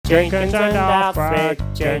Jenkins and Alfred,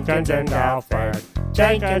 Jenkins and Alfred,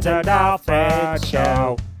 Jenkins and Alfred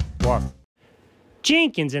Show. What?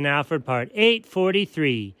 Jenkins and Alfred, part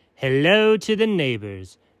 843. Hello to the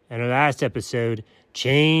neighbors. In our last episode,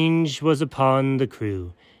 change was upon the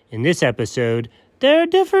crew. In this episode, there are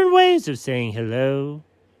different ways of saying hello.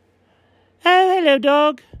 Oh, hello,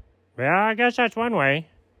 dog. Well, I guess that's one way.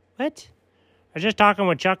 What? I was just talking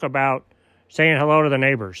with Chuck about saying hello to the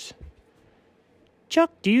neighbors. Chuck,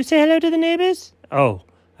 do you say hello to the neighbors? Oh,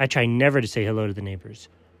 I try never to say hello to the neighbors.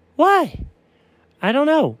 Why? I don't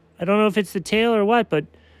know. I don't know if it's the tail or what, but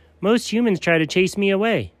most humans try to chase me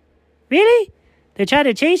away. Really? They try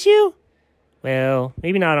to chase you? Well,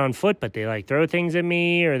 maybe not on foot, but they throw things at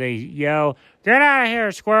me or they yell, "Get out of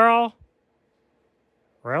here, squirrel!"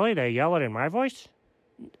 Really? They yell it in my voice?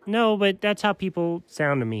 No, but that's how people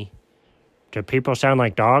sound to me. Do people sound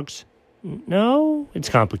like dogs? No, it's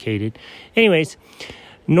complicated. Anyways,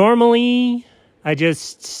 normally I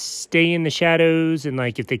just stay in the shadows and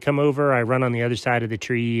if they come over, I run on the other side of the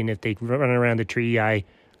tree. And if they run around the tree, I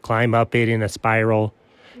climb up it in a spiral.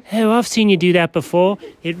 Oh, I've seen you do that before.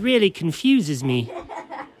 It really confuses me.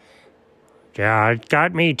 Yeah, it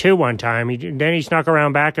got me too one time. Then he snuck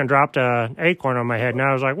around back and dropped an acorn on my head. And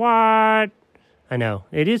I was like, what? I know.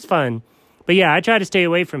 It is fun. But yeah, I try to stay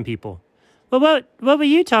away from people. Well, what were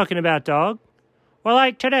you talking about, dog? Well,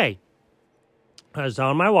 like today, I was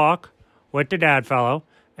on my walk with the dad fellow,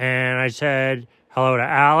 and I said hello to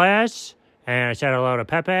Alice, and I said hello to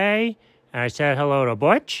Pepe, and I said hello to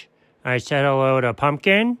Butch, and I said hello to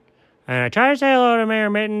Pumpkin, and I tried to say hello to Mayor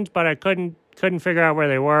Mittens, but I couldn't figure out where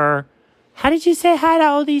they were. How did you say hi to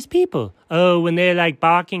all these people? Oh, when they're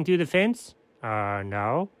barking through the fence?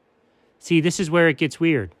 No. See, this is where it gets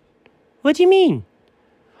weird. What do you mean?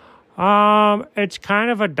 It's kind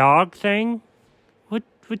of a dog thing. What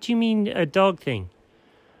do you mean, a dog thing?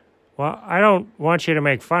 Well, I don't want you to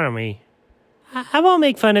make fun of me. I won't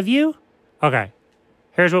make fun of you. Okay,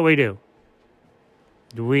 here's what we do.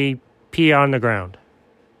 We pee on the ground.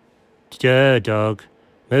 Duh, dog.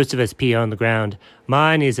 Most of us pee on the ground.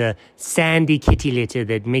 Mine is a sandy kitty litter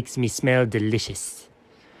that makes me smell delicious.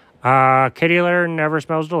 Kitty litter never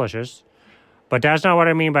smells delicious. But that's not what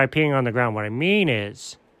I mean by peeing on the ground. What I mean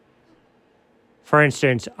is, for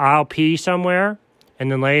instance, I'll pee somewhere,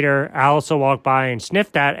 and then later Alice will walk by and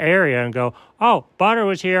sniff that area and go, "Oh, Butter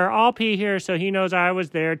was here, I'll pee here," so he knows I was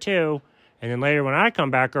there too. And then later when I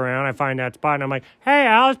come back around, I find that spot, and I'm like, "Hey,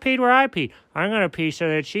 Alice peed where I peed. I'm going to pee so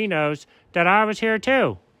that she knows that I was here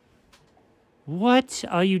too." What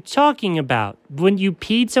are you talking about? When you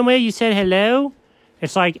peed somewhere, you said hello?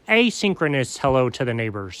 It's like asynchronous hello to the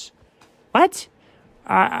neighbors. What?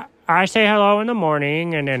 I say hello in the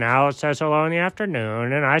morning, and then Alice says hello in the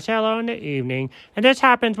afternoon, and I say hello in the evening. And this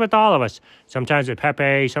happens with all of us. Sometimes with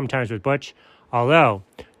Pepe, sometimes with Butch. Although,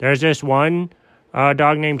 there's this one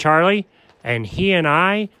dog named Charlie, and he and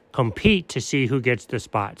I compete to see who gets the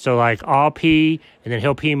spot. So, I'll pee, and then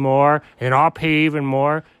he'll pee more, and then I'll pee even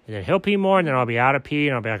more, and then he'll pee more, and then I'll be out of pee,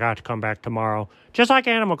 and I'll be like, I have to come back tomorrow. Just like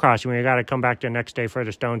Animal Crossing, when you got to come back the next day for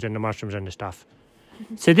the stones and the mushrooms and the stuff.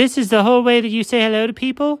 So this is the whole way that you say hello to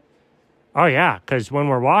people? Oh, yeah, because when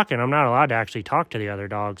we're walking, I'm not allowed to actually talk to the other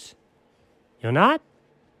dogs. You're not?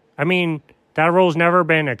 I mean, that rule's never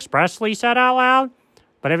been expressly said out loud,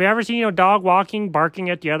 but have you ever seen a dog walking, barking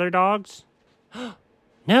at the other dogs?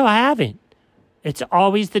 No, I haven't. It's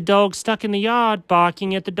always the dog stuck in the yard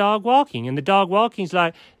barking at the dog walking, and the dog walking's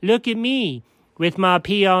like, "Look at me, with my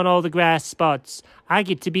pee on all the grass spots. I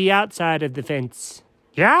get to be outside of the fence."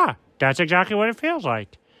 Yeah, that's exactly what it feels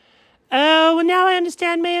like. Oh, well, now I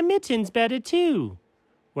understand Mayor Mittens better, too.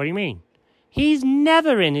 What do you mean? He's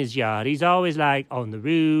never in his yard. He's always, on the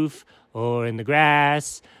roof, or in the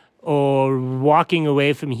grass, or walking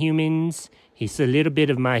away from humans. He's a little bit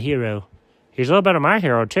of my hero. He's a little bit of my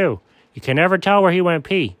hero, too. You can never tell where he went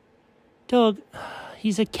pee. Dog,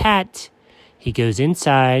 he's a cat. He goes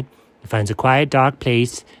inside, he finds a quiet, dark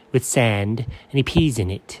place with sand, and he pees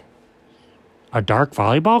in it. A dark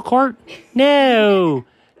volleyball court? No,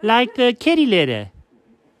 like the kitty litter.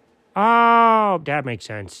 Oh, that makes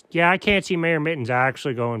sense. Yeah, I can't see Mayor Mittens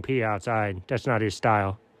actually go and pee outside. That's not his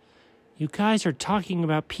style. You guys are talking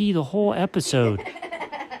about pee the whole episode.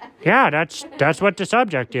 Yeah, that's what the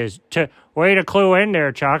subject is. Way to clue in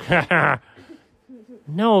there, Chuck.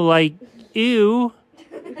 No, ew.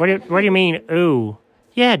 What do you mean, ooh?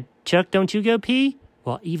 Yeah, Chuck, don't you go pee?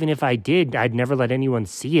 Well, even if I did, I'd never let anyone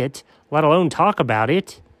see it, let alone talk about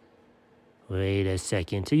it. Wait a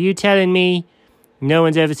second. Are you telling me no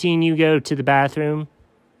one's ever seen you go to the bathroom?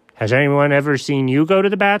 Has anyone ever seen you go to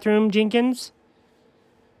the bathroom, Jenkins?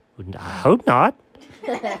 I hope not.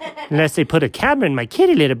 Unless they put a camera in my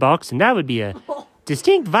kitty litter box, and that would be a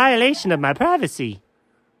distinct violation of my privacy.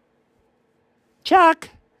 Chuck!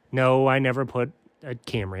 No, I never put a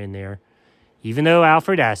camera in there. Even though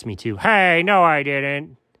Alfred asked me to. Hey, no, I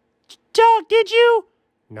didn't. Chuck, did you?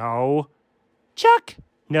 No. Chuck?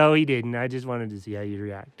 No, he didn't. I just wanted to see how you'd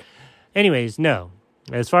react. Anyways, no.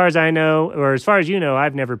 As far as I know, or as far as you know,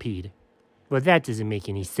 I've never peed. Well, that doesn't make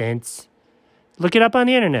any sense. Look it up on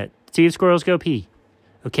the internet. See if squirrels go pee.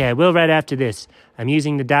 Okay, I will right after this. I'm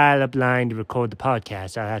using the dial-up line to record the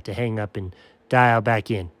podcast. I'll have to hang up and dial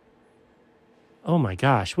back in. Oh my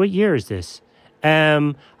gosh, what year is this?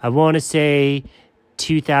 I want to say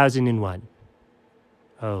 2001.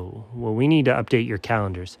 Oh, well, we need to update your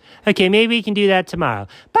calendars. Okay, maybe we can do that tomorrow.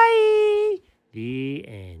 Bye! The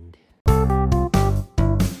end.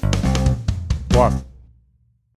 What?